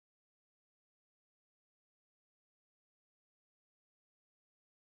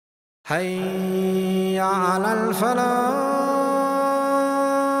حي على الفلاح.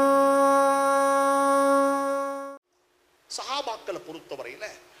 சஹாபாக்களை பொறுத்தவரையில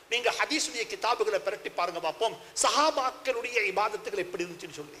நீங்க ஹதீஸுடைய கிதாபுகளை பிரட்டி பாருங்க பார்ப்போம். சஹாபாக்களுடைய இபாதத்துகள் எப்படி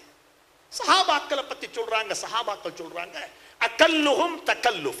இருந்துச்சுன்னு சொல்லி சஹாபாக்களை பத்தி சொல்றாங்க. சஹாபாக்கள் சொல்றாங்க அகல்லுஹும்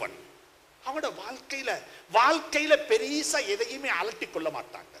தகல்லுஃபன். அவங்களோட வாழ்க்கையில பெரிசா எதையுமே அலட்டி கொள்ள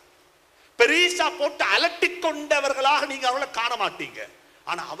மாட்டாங்க. பெரிசா போட்டு அலட்டி கொண்டவர்களாக நீங்க அவளை காண மாட்டீங்க.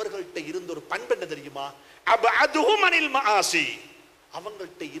 ஆனா அவர்கள்ட்ட இருந்த ஒரு பண்பு என்ன தெரியுமா? அபஅதுஹும் அனில் மஆசி.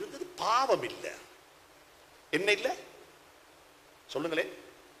 அவங்கள்ட்ட இருந்தது பாவம் இல்ல. என்ன இல்ல சொல்லுங்களே.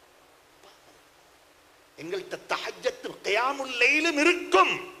 எங்கள்கிட்ட தஹஜ்ஜத் கியாமுல் லைலும்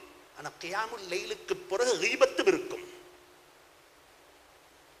இருக்கும். ஆனா கியாமுல் லைலுக்கு பிறகு கீபத்தும் இருக்கும்.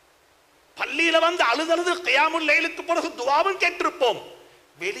 பள்ளியில வந்து அழுதழுது கியாமுல் லைலுக்கு பிறகு துஆவும் கேட்டிருப்போம்.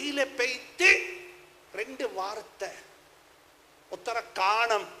 வெளியில போய்த்து 2 வாரத்தை ஒத்தர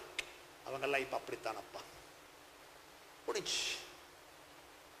காணம். அவங்கெல்லாம் இப்ப அப்படித்தானப்பா. முடிஞ்சு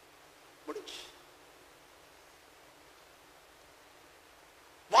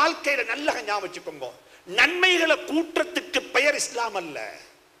வாழ்க்கையில நல்ல ஞாபகம் வச்சுக்கோங்க. நன்மைகளை கூற்றத்துக்கு பெயர் இஸ்லாம் அல்ல.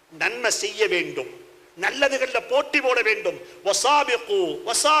 நன்மை செய்ய வேண்டும், நல்லதுகள்ல போட்டி போட வேண்டும். வசாபிகு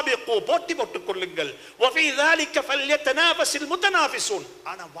வசாபிகு, போட்டி போட்டுக் கொள்ளுங்கள். வஃபீ ذلك فليتنافس المتنافسون.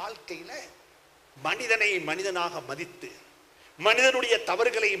 ஆனா வாழ்க்கையில மனிதனை மனிதனாக மதித்து, மனிதனுடைய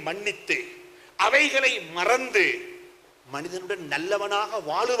தவறுகளை மன்னித்து, அவைகளை மறந்து மனிதனுடன் நல்லவனாக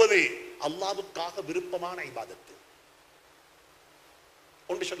வாழுவது அல்லாஹ்வுக்காக விருப்பமான இபாதத்து.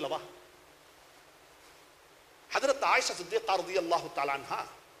 ஒன்று சொல்லவா? ஹஜ்ரத் ஆயிஷா சித்திகா ரலியல்லாஹு தஆலா அன்ஹா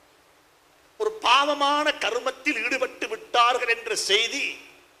ஒரு பாவமான கர்மத்தில் ஈடுபட்டு விட்டார்கள் என்ற செய்தி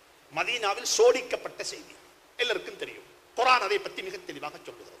மதீனாவில் சோதிக்கப்பட்ட செய்தி எல்லாருக்கும் தெரியும். குர்ஆன் அதை பற்றி மிக தெளிவாக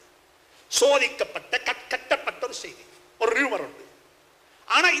சொல்லுகிறது. சோதிக்கப்பட்ட கட்டப்பட்ட ஒரு செய்தி, ஒரு ரியூமர் உண்டு.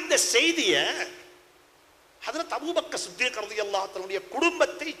 ஆனா இந்த செய்தியை ஹஜ்ரத் அபூபக்கர் சித்திக் ரலியல்லாஹு தஆலாவுடைய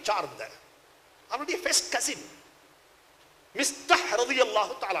குடும்பத்தை சார்ந்த அவருடைய ஃபர்ஸ்ட் கசின் மிஸ்தஹ்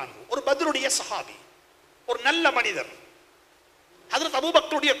ரலியல்லாஹு தஆலா அன்ஹு, ஒரு பத்ருடைய சஹாபி, ஒரு நல்ல மனிதர். ஹஜ்ரத்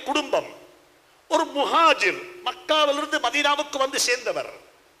அபூபக்கருடைய குடும்பம் ஒரு முஹாஜிர், மக்காவிலிருந்து மதீனாவுக்கு வந்து சேர்ந்தவர்.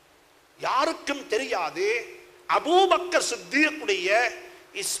 யாருக்கும் தெரியாது. அபூபக்கர் சித்திக்குடைய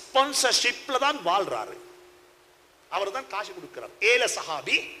ஸ்பான்சர்ஷிப்ல தான் வாழ்றாரு. அவர் தான் காசு கொடுக்கிறார். ஏல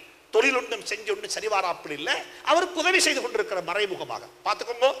சஹாபி, தொழில் ஒன்றும் செஞ்சு ஒன்றும் சரிவாராப்பில் இல்லை, அவருக்கு உதவி செய்து கொண்டிருக்கிற மறைமுகமாக.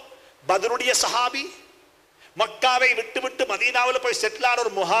 பார்த்துக்கோங்க, பத்ருடைய சஹாபி, மக்காவை விட்டு மதீனாவில் போய் செட்டில் ஆன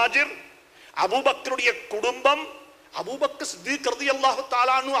ஒரு முஹாஜிர், அபூபக்கருடைய குடும்பம், அபூபக்கர் சித்திக் ரலியல்லாஹு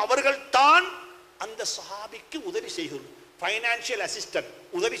தஆலா அன்ஹு அவர்கள் தான் அந்த சஹாபிக்கு உதவி செய்து ஃபைனான்சியல் அசிஸ்டன்ட்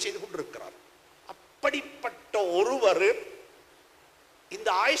உதவி செய்து கொண்டிருக்கிறார். அப்படிப்பட்ட ஒருவர் இந்த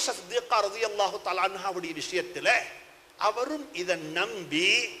ஆயிஷா சித்திகா ரலியல்லாஹு தஆலா அன்ஹாவுடைய விஷயத்துல அவரும் இதை நம்பி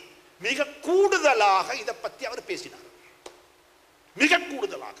மிக கூடுதலாக இதை பத்தி அவர் பேசினார். மிக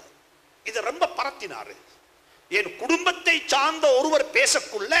கூடுதலாக இதை ரொம்ப பரத்தினார். என் குடும்பத்தை சார்ந்த ஒருவர்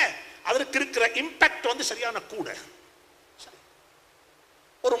பேசக்குள்ள அதற்கு இருக்கிற இம்பாக்ட் வந்து சரியான கூட.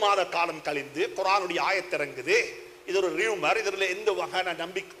 ஒரு மாத காலம் கழிந்து குர்ஆனுடைய ஆயத்திறங்குது. இது ஒரு ரியூமர், இதுல எந்த வகையான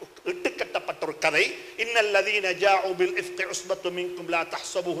நம்பிக்கை இட்டுக்கட்டப்பட்ட ஒரு கதை. இன்னல்லதீன ஜாஉ பில் இஃப்கி உஸ்பத்து மின்கும் லா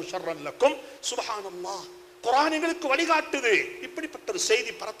தஹ்ஸபூஹு ஷர்ரன் லக்கும். சுப்ஹானல்லாஹ், குர்ஆன் எங்களுக்கு வழிகாட்டுது. இப்படிப்பட்ட ஒரு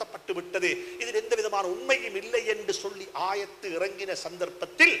செய்தி பரத்தப்பட்டு விட்டது, இதில் எந்த விதமான உண்மையும் இல்லை என்று சொல்லி ஆயத்து இறங்கின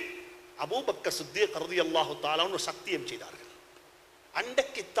சந்தர்ப்பத்தில் அபூபக்கர் சித்திக் ரலியல்லாஹு தஆலா ஒரு சத்தியம் செய்தார்கள்.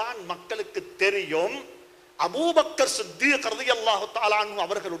 அன்றைக்குத்தான் மக்களுக்கு தெரியும் அபூபக்கர் சித்திக் ரலியல்லாஹு தஆலா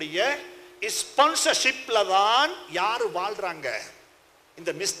அவர்களுடைய ஸ்பான்சர்ஷிப்ல தான் யாரு வாழ்றாங்க,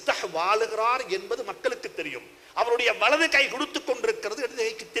 இந்த மிஸ்தஹ் வாழுகிறார் என்பது மக்களுக்கு தெரியும். அவருடைய வலது கை கொடுத்து கொண்டிருக்கிறது இடது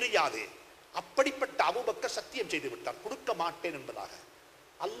கைக்கு தெரியாது. அப்படிப்பட்ட அபூபக்கர் சத்தியம் செய்து விட்டார், கொடுக்க மாட்டேன் என்பதாக.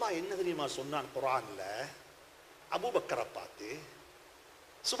 அல்லாஹ் என்ன தெரியுமா சொன்னான் குர்ஆன்ல அபூபக்கரை பார்த்து?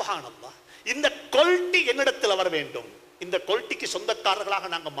 சுப்ஹானல்லாஹ், இந்த கொல்ட்டி என்னிடத்தில் வர வேண்டும், இந்த கொல்ட்டிக்கு சொந்தக்காரர்களாக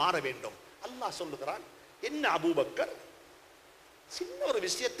நாங்கள் மாற வேண்டும். அல்லாஹ் சொல்லுகிறான், என்ன அபூபக்கர், சின்ன ஒரு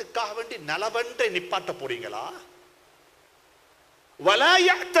விஷயத்துக்காக வேண்டி நலவென்றை நிப்பாட்ட போறீங்களா? வலா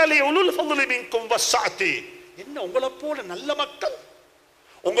யஅ்தலி உலுல் ஃபضل மின்கும் வஸ்ஸஅதி. என்ன உங்களை போல நல்ல மக்கள்,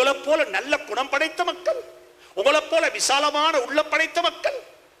 உங்களை போல நல்ல குணம் படைத்த மக்கள், உங்களை போல விசாலமான உள்ள படைத்த மக்கள்,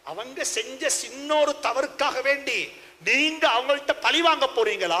 அவங்க செஞ்ச சின்ன ஒரு தவறுக்காக வேண்டி நீங்க அவங்கள்ட்ட பழி வாங்க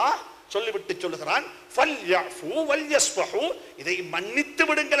போறீங்களா? சொல்லிவிட்டு சொல்லுகிறான், ஃபல்யஃபு வல்யஸ்ஃபஹு, இதை மன்னித்து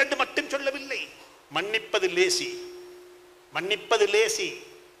விடுங்கள் என்று மட்டும் சொல்லவில்லை. மன்னிப்பது லேசி, மன்னிப்பது லேசி,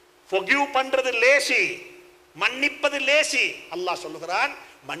 ஃபொகிவ் பண்றது லேசி, மன்னிப்பது லேசி. அல்லாஹ் சொல்லுகிறான்,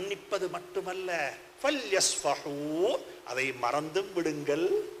 மன்னிப்பது மட்டுமல்ல, ஃபல்யஸ்ஃபஹு, அதை மறந்தும் விடுங்கள்,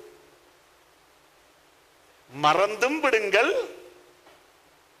 மறந்தும் விடுங்கள்.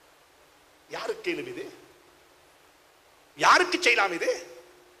 யாருக்கு இயலும் இது? யாருக்கு செய்யலாம் இது?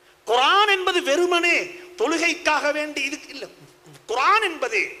 குர்ஆன் என்பது வெறுமனே தொழுகைக்காக வேண்டி இதுக்கு இல்ல. குர்ஆன்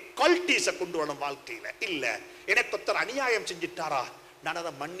என்பது குவாலிட்டிஸை கொண்டு வரணும் வாழ்க்கையில. இல்ல எனக்கு ஒருத்தர் அநியாயம் செஞ்சிட்டாரா, நான்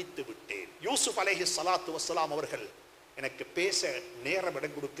அதை மன்னித்து விட்டேன். யூசுப் அலைஹிஸ்ஸலாத்து வஸ்ஸலாம் அவர்கள் எனக்கு பேச நேரம்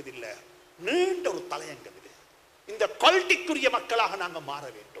இடம் கொடுக்கதில்லை. நீண்ட ஒரு தலையங்கம் இது. இந்த குவாலிட்டிக்குரிய மக்களாக நாங்கள் மாற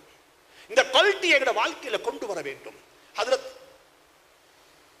வேண்டும். இந்த குவாலிட்டியை எங்களோட வாழ்க்கையில கொண்டு வர வேண்டும். ஹஜ்ரத்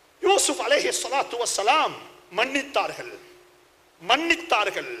யூசுப் அலைஹிஸ்ஸலாத்து வஸ்ஸலாம் மன்னித்தார்கள்.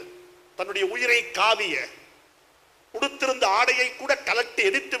 தன்னுடைய உயிரை காவிய உடுத்திருந்த ஆடையை கூட கலட்டி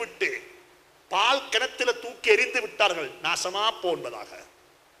எரித்து விட்டு பால் கிணத்துல தூக்கி எறிந்து விட்டார்கள், நாசமா போன்பதாக.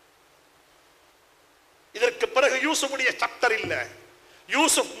 இதற்கு பிறகு யூசுஃபுடைய சப்டர் இல்ல,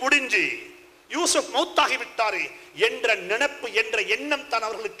 யூசுப் முடிஞ்சு யூசுப் மௌத்தாகி விட்டாரு என்ற நினைப்பு என்ற எண்ணம் தான்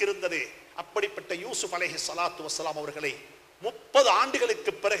அவர்களுக்கு இருந்தது. அப்படிப்பட்ட யூசுப் அலைஹிஸ்ஸலாத்து வஸ்ஸலாம் அவர்களை 30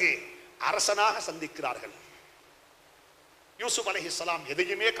 ஆண்டுகளுக்கு பிறகு அரசனாக சந்திக்கிறார்கள். யூசுப் அலைஹிஸ்ஸலாம்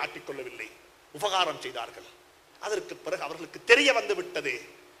எதையுமே காட்டிக்கொள்ளவில்லை, உபகாரம் செய்தார்கள். அதற்கு பிறகு அவர்களுக்கு தெரிய வந்து விட்டது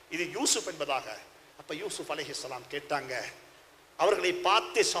இது யூசுப் என்பதாக. அப்ப யூசுப் அலைஹிஸ்ஸலாம் கேட்டாங்க, அவர்களை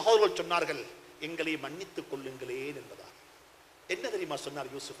பார்த்து சகோதரர்கள் சொன்னார்கள், எங்களை மன்னித்துக் கொள்ளுங்களேன் என்பதாக. என்ன தெரியுமா சொன்னார்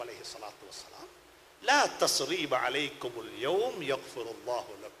யூசுப் அலைஹிஸ்ஸலாத்து வஸ்ஸலாம்? லா தஸ்ரீப அலைக்குமுல் யௌம்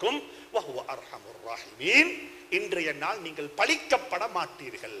யக்ஃபிருல்லாஹு லக்கும் வஹுவ அர்ஹமுர் ராஹிமீன். இன்றைய நாள் நீங்கள் பழிக்கப்பட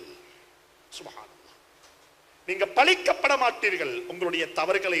மாட்டீர்கள். சுப்ஹானல்லாஹ், நீங்க பழிக்கப்பட மாட்டீர்கள், உங்களுடைய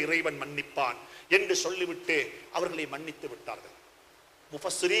தவறுகளை இறைவன் மன்னிப்பான் என்று சொல்லிவிட்டு அவர்களை மன்னித்து விட்டார்கள்.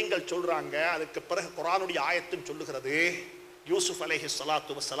 முஃபஸ்ஸிரீன்கள் சொல்றாங்க, அதுக்கு பிறகு குர்ஆனுடைய ஆயத்தும் சொல்லுகிறது, யூசுப்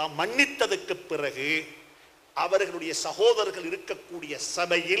அலைஹிஸ்ஸலாத்து வஸ்ஸலாம் மன்னித்ததுக்கு பிறகு அவர்களுடைய சகோதரர்கள் இருக்கக்கூடிய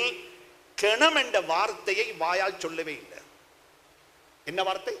சபையில் கிணம் என்ற வார்த்தையை வாயால் சொல்லவே இல்லை. என்ன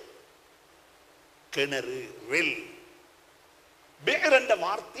வார்த்தை? கிணறு, வெல். பிர் என்ற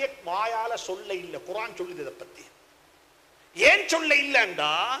வார்த்தையை வாயால சொல்ல இல்லை. குர்ஆன் சொல்லுது இதை பத்தி. ஏன் சொல்ல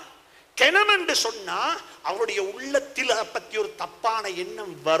இல்லைண்டா, கிணம் என்று சொன்னா அவருடைய உள்ளத்தில் அதை பத்தி ஒரு தப்பான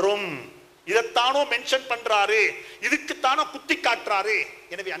எண்ணம் வரும். இதைத்தானோ மென்ஷன் பண்றாரு, இதுக்குத்தானோ குத்தி காட்டுறாரு.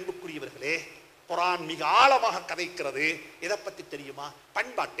 எனவே அன்புக்குரியவர்களே, குர்ஆன் மிக ஆழமாக கதைக்கிறது. எதை பத்தி தெரியுமா?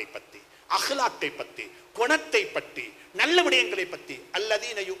 பண்பாட்டை பத்தி, அஹ்லாக்கை பத்தி, குணத்தை பற்றி, நல்ல விடயங்களை பற்றி.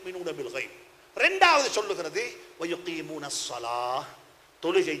 அல்லதீன யுமினூன பில் கைப். இரண்டாவது சொல்லுகிறது வயுகீமூனஸ் ஸலாஹ்,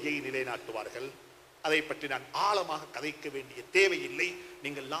 தொழுகையை நிலைநாட்டுவார்கள். அதை பற்றி நான் ஆழமாக கதைக்க வேண்டிய தேவையில்லை.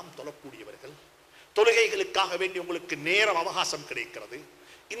 நீங்கள் எல்லாம் தொழக்கூடியவர்கள், தொழுகைகளுக்காக வேண்டி உங்களுக்கு நேரம் அவகாசம் கிடைக்கிறது.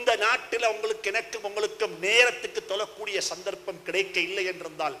 இந்த நாட்டில் உங்களுக்கும் நேரத்துக்கு தொழக்கூடிய சந்தர்ப்பம் கிடைக்க இல்லை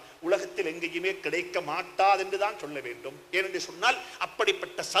என்றிருந்தால் உலகத்தில் எங்கேயுமே கிடைக்க மாட்டாது என்றுதான் சொல்ல வேண்டும். ஏனென்று சொன்னால்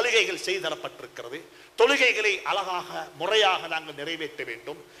அப்படிப்பட்ட சலுகைகள் செய்தரப்பட்டிருக்கிறது. தொழுகைகளை அழகாக முறையாக நாங்கள் நிறைவேற்ற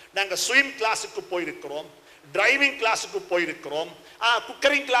வேண்டும். நாங்கள் ஸ்விம் கிளாஸுக்கு போயிருக்கிறோம், டிரைவிங் கிளாஸுக்கு போயிருக்கிறோம்,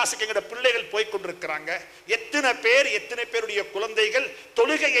 குக்கரிங் கிளாஸுக்கு எங்களோட பிள்ளைகள் போய் கொண்டிருக்கிறாங்க. எத்தனை பேருடைய குழந்தைகள்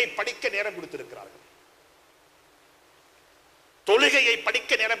தொழுகையை படிக்க நேரம் கொடுத்திருக்கிறார்கள், தொழுகையை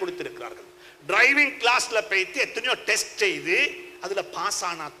படிக்க நேரம் கொடுத்திருக்கிறார்கள். டிரைவிங் கிளாஸ்ல போயிட்டு எத்தனையோ டெஸ்ட் செய்து அதுல பாஸ்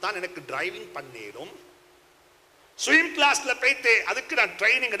ஆனாத்தான் எனக்கு டிரைவிங் பண்ணிடும். ஸ்விம் கிளாஸ்ல போயிட்டு அதுக்கு நான்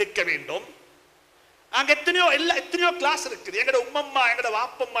ட்ரைனிங் எடுக்க வேண்டும். அங்க எத்தனையோ கிளாஸ் இருக்குது. எங்கட உம்மம்மா எங்கட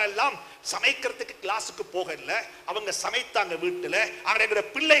வாப்பம்மா எல்லாம் சமைக்கிறதுக்கு கிளாஸுக்கு போகல, அவங்க சமைத்தாங்க வீட்டுல. ஆனா எங்கட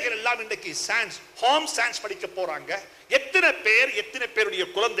பிள்ளைகள் எல்லாம் இன்னைக்கு ஹோம் சயின்ஸ் படிக்க போறாங்க. எத்தனை பேருடைய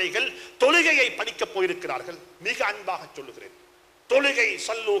குழந்தைகள் தொழுகையை படிக்க போயிருக்கிறார்கள். மிக அன்பாக சொல்லுகிறேன், தொழுகை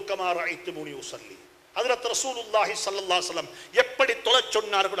சல்லு கமா ரஅய்துமூனி உஸல்லி. ஹஜ்ரத் ரசூலுல்லாஹி ஸல்லல்லாஹு அலைஹி வஸல்லம் எப்படி தொழச்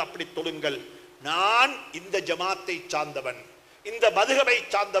சொன்னார்கள் அப்படி தொழுங்கள். நான் இந்த ஜமாத்தை சார்ந்தவன், இந்த மதுஹபை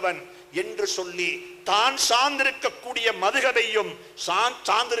சார்ந்தவன் என்று சொல்லி தான் சார்ந்திருக்கக்கூடிய மதுஹபையும்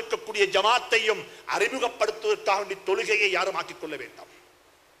சார்ந்திருக்கக்கூடிய ஜமாத்தையும் அறிமுகப்படுத்துவதற்காக தொழுகையை யாரும் ஆக்கிக் கொள்ள வேண்டாம்.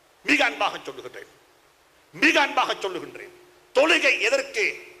 மிக அன்பாக சொல்லுகின்றேன். தொழுகை எதற்கு?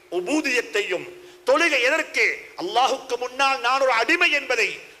 உபூதியத்தையும், தொழுகை எதற்கு? அல்லாஹுக்கு முன்னால் நான் ஒரு அடிமை என்பதை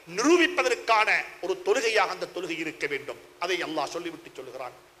நிரூபிப்பதற்கான ஒரு தொழுகையாக அந்த தொழுகை இருக்க வேண்டும். அதை அல்லாஹ் சொல்லிவிட்டு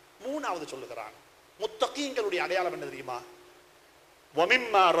சொல்லுகிறான். மூணாவது சொல்லுகிறான், முத்தகீங்களுடைய அடையாளம் என்ன தெரியுமா?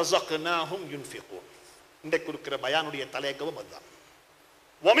 வமிம்மா ரஸக்னாஹும் யுன்ஃபிகூன். இன்றைக்கு இருக்கிற பயானுடைய தலையங்கம் அதுதான்.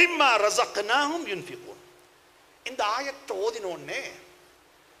 வமிம்மா ரஸக்னாஹும் யுன்ஃபிகூன். இந்த ஆயத்தை ஓதினோடனே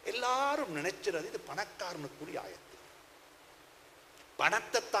எல்லாரும் நினைச்சிறது இது பணக்காரனுக்குரிய ஆயத்து,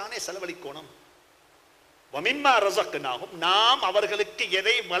 பணத்தைத்தானே செலவழிக்கணும். வமிம்மா ரஸக்னாஹும், நாம் அவர்களுக்கு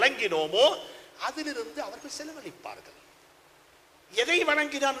எதை வழங்கினோமோ அதிலிருந்து அவர்கள் செலவழிப்பார்கள். எதை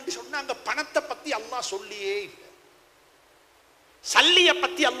வழங்கினான் என்று சொன்னாங்க, பணத்தை பத்தி அல்லாஹ் சொல்லியே இல்லை, சல்லிய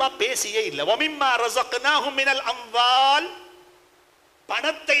பத்தி அல்லாஹ் பேசியே இல்லை. வமிம்மா ரஸக்னாஹும் மினல் அம்வால்,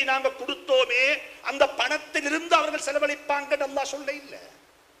 பணத்தை நாங்க கொடுத்தோமே அந்த பணத்திலிருந்து அவர்கள் செலவழிப்பாங்க அல்லாஹ் சொல்ல இல்லை.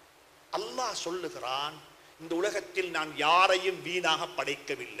 அல்லாஹ் சொல்லுகிறான், இந்த உலகத்தில் நான் யாரையும் வீணாக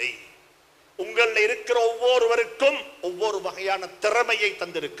படைக்கவில்லை. உங்களில் இருக்கிற ஒவ்வொருவருக்கும் ஒவ்வொரு வகையான திறமையை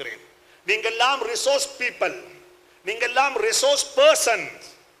தந்திருக்கிறேன். நீங்கெல்லாம் ரிசோர்ஸ் பீப்பிள், நீங்கெல்லாம் ரிசோர்ஸ் பர்சன்ஸ்.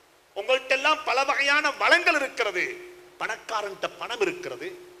 உங்கள்கிட்ட எல்லாம் பல வகையான வளங்கள் இருக்கிறது. பணக்காரன்கிட்ட பணம் இருக்கிறது,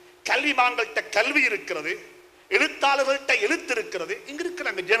 கல்விமான்கள்கிட்ட கல்வி இருக்கிறது, எழுத்தாளர்கள்ட்ட எழுத்து இருக்கிறது. இங்க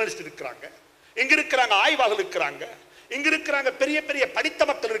இருக்கிறாங்க ஜேர்னலிஸ்ட் இருக்கிறாங்க, இங்க இருக்கிறாங்க ஆய்வாளர்கள் இருக்கிறாங்க, இங்க இருக்கிறாங்க பெரிய பெரிய படித்த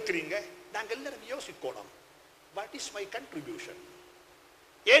மக்கள் இருக்கிறீங்க. நாங்கள் எல்லாரும் யோசிக்கணும், வாட் இஸ் மை கண்ட்ரிபியூஷன்?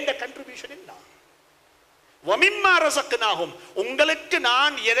 ஏண்ட கண்ட்ரிபியூஷன் என்ன? வமிம்மா ரஸக்னாஹும், உங்களுக்கு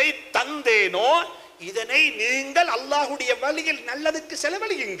நான் எதை தந்தேனோ இதனை நீங்கள் அல்லாஹ்வுடைய வழியில் நல்லதுக்கு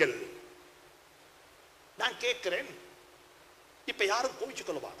செலவழியுங்கள். நான் கேட்கிறேன், இப்ப யாரும் கோவிச்சு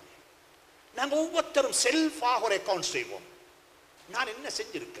கொள்வாங்க. நாங்க ஒவ்வொருத்தரும் செல்ஃபாக ஒரு அக்கவுண்ட் செய்வோம். நான் என்ன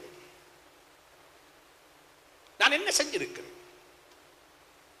செஞ்சிருக்கிறேன், நான் என்ன செஞ்சிருக்கிறேன்?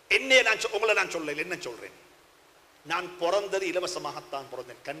 உங்களை நான் சொல்ல என்ன சொல்றேன்? நான் பிறந்தது இலவசமாகத்தான்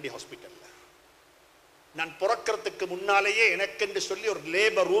பிறந்தேன், கண்டி ஹாஸ்பிட்டல்ல. நான் பிறக்கிறதுக்கு முன்னாலேயே எனக்கென்று சொல்லி ஒரு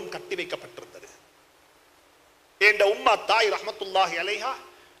லேபர் ரூம் கட்டி வைக்கப்பட்டிருந்தது. என் உம்மா தாய் ரஹ்மத்துல்லாஹி அலைஹா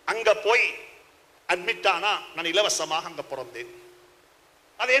அங்க போய் அட்மிட் ஆனா நான் இலவசமாக அங்க பிறந்தேன்.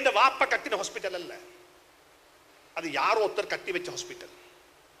 அது என் வாப்பா கட்டின ஹாஸ்பிட்டல் அல்ல, அது யாரோ ஒருத்தர் கட்டி வச்ச ஹாஸ்பிட்டல்.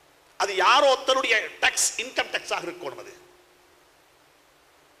 அது யாரோ ஒருத்தருடைய டாக்ஸ், இன்கம் டாக்ஸாக இருக்கணும்.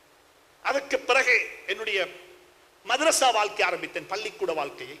 அதுக்கு பிறகு என்னுடைய மதரசா வாழ்க்கை ஆரம்பித்தேன், பள்ளிக்கூட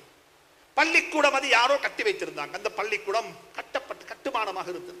வாழ்க்கையை. பள்ளிக்கூடம் அது யாரோ கட்டி வைத்திருந்தாங்க. அந்த பள்ளிக்கூடம் கட்டப்பட்டு கட்டுமானமாக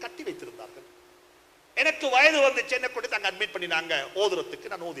இருந்தது, கட்டி வைத்திருந்தார்கள். எனக்கு வயது வந்துச்சு, என்ன கொண்டு அங்க அட்மிட் பண்ணினாங்க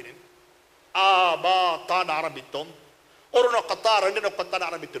ஓதுறதுக்கு. நான் ஓதினேன். ஆ பா தான் ஆரம்பித்தோம். ஒரு நோக்கத்தா ரெண்டு நோக்கத்தான்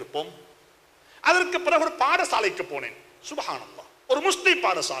ஆரம்பித்திருப்போம். அதற்கு பிறகு ஒரு பாடசாலைக்கு போனேன். சுப்ஹானல்லாஹ், ஒரு முஸ்லிம்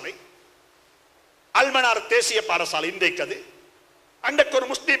பாடசாலை, அல்மனார் தேசிய பாடசாலை. இன்றைக்கு அது அன்றைக்கு ஒரு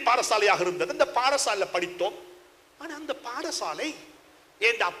முஸ்லிம் பாடசாலையாக இருந்தது. அந்த பாடசாலை படித்தோம். ஆனா அந்த பாடசாலை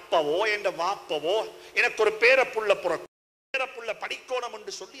என் அப்பவோ என் வாப்பவோ எனக்கு ஒரு பேரப்புள்ள படிக்கோணம்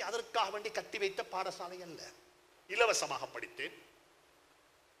என்று சொல்லி அதற்காக வேண்டி கட்டி வைத்த பாடசாலை அல்ல. இலவசமாக படித்தேன்,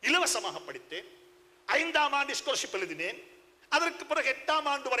 இலவசமாக படித்தேன். 5ஆம் ஆண்டு ஸ்காலர்ஷிப் எழுதினேன். அதற்கு பிறகு 8ஆம்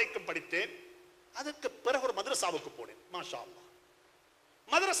ஆண்டு வரைக்கும் படித்தேன். அதற்கு பிறகு ஒரு மதரசாவுக்கு போனேன். மாஷா அல்லாஹ்,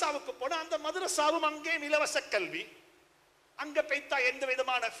 மதரசாவுக்கு போன அந்த மதரசாவும் அங்கே இலவச கல்வி. அங்க போய்த்தா எந்த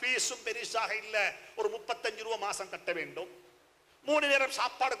விதமான ஃபீஸும் பெருசாக இல்ல. ஒரு 35 ரூபாய் மாசம் கட்ட வேண்டும். 3 நேரம்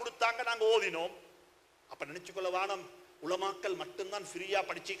சாப்பாடு கொடுத்தாங்க, நாங்க ஓதினோம். அப்ப நினைச்சுக்கொள்ள வானம், உலமாக்கள் மட்டும்தான் ஃப்ரீயா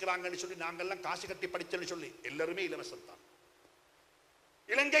படிச்சுக்கிறாங்கன்னு சொல்லி நாங்கெல்லாம் காசு கட்டி படிச்சோன்னு சொல்லி எல்லாருமே இலவசம் தான்.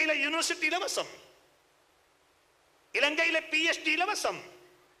 இலங்கையில யூனிவர்சிட்டி இலவசம், இலங்கையில PhD இலவசம்,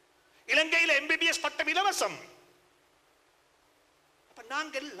 இலங்கையில MBBS பட்டம் இலவசம். அப்ப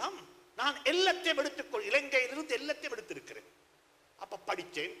நாங்கெல்லாம், நான் எல்லாத்தையும் எடுத்துக்கொள், இலங்கையிலிருந்து எல்லாத்தையும் எடுத்திருக்கிறேன். அப்ப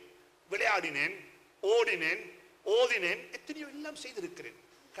படித்தேன், விளையாடினேன், ஓடினேன், ஓதினேன், எத்தனையோ எல்லாம் செய்திருக்கிறேன்.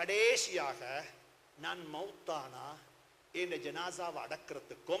 கடைசியாக நான் மௌத்தானா என் ஜனாசாவை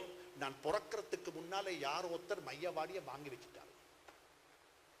அடக்கிறதுக்கும் நான் பிறக்கிறதுக்கு முன்னாலே யார் ஒருத்தர் மையவாடிய வாங்கி வச்சுட்டார்.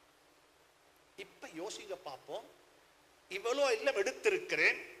 இப்ப யோசிங்க பார்ப்போம், இவ்வளோ எல்லாம்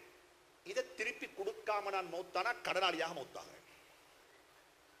எடுத்திருக்கிறேன், இதை திருப்பி கொடுக்காம நான் மௌத்தானா கடனாளியாக மௌத்தாகிறேன்.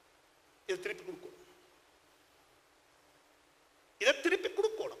 இதை திருப்பி கொடுக்கணும், இதை திருப்பி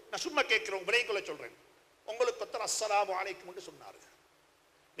கொடுக்கணும். நான் சும்மா கேட்கிறேன், விடைக்குள்ள சொல்றேன். உங்களுக்கு ஒருத்தர் அஸ்ஸலாமு அலைக்கும் சொன்னாரு,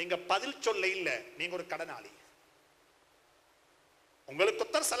 நீங்க பதில் சொல்ல இல்ல, நீங்க ஒரு கடனாளி. உங்களுக்கு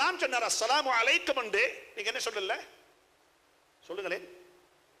ஒருத்தர் சலாம் சொன்னார், அஸ்ஸலாமு அலைக்கும் என்று, நீங்க என்ன சொல்லல? சொல்லுங்களேன்,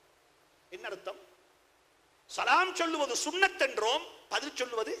 என்ன அர்த்தம்? சலாம் சொல்லுவது சுன்னத் என்றோம், பதில்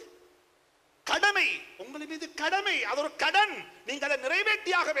சொல்லுவது கடமை. உங்கள் மீது கடமை, அது ஒரு கடன், நீங்க அதை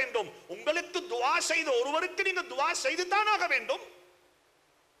நிறைவேற்றியாக வேண்டும். உங்களுக்கு துஆ செய்த ஒருவருக்கு நீங்க துஆ செய்து தான் ஆக வேண்டும்.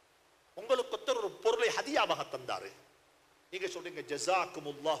 உங்களுக்கு ஒருத்தர் ஒரு பொருளை ஹதியாவாக தந்தாரு, நீங்க சொல்றீங்க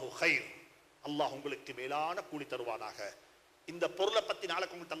ஜஸாக்குமுல்லாஹு கைர், அல்லாஹ் உங்களுக்கு மேலான கூலி தருவானாக. இந்த பொருளை பத்தி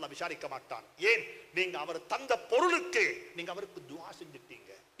நாளைக்கு உங்களுக்கு அல்லாஹ் விசாரிக்க மாட்டான். ஏன்? நீங்க அவர் தந்த பொருளுக்கு நீங்க அவருக்கு துஆ செஞ்சிட்டீங்க.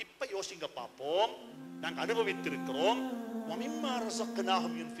 இப்ப யோசிங்க பார்ப்போம், நாங்க அனுபவித்திருக்கிறோம்.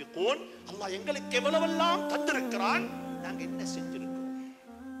 அல்லாஹ் எங்களுக்கு எவ்வளவெல்லாம் தந்திருக்கிறான், நாங்க என்ன செஞ்சிருக்கோம்?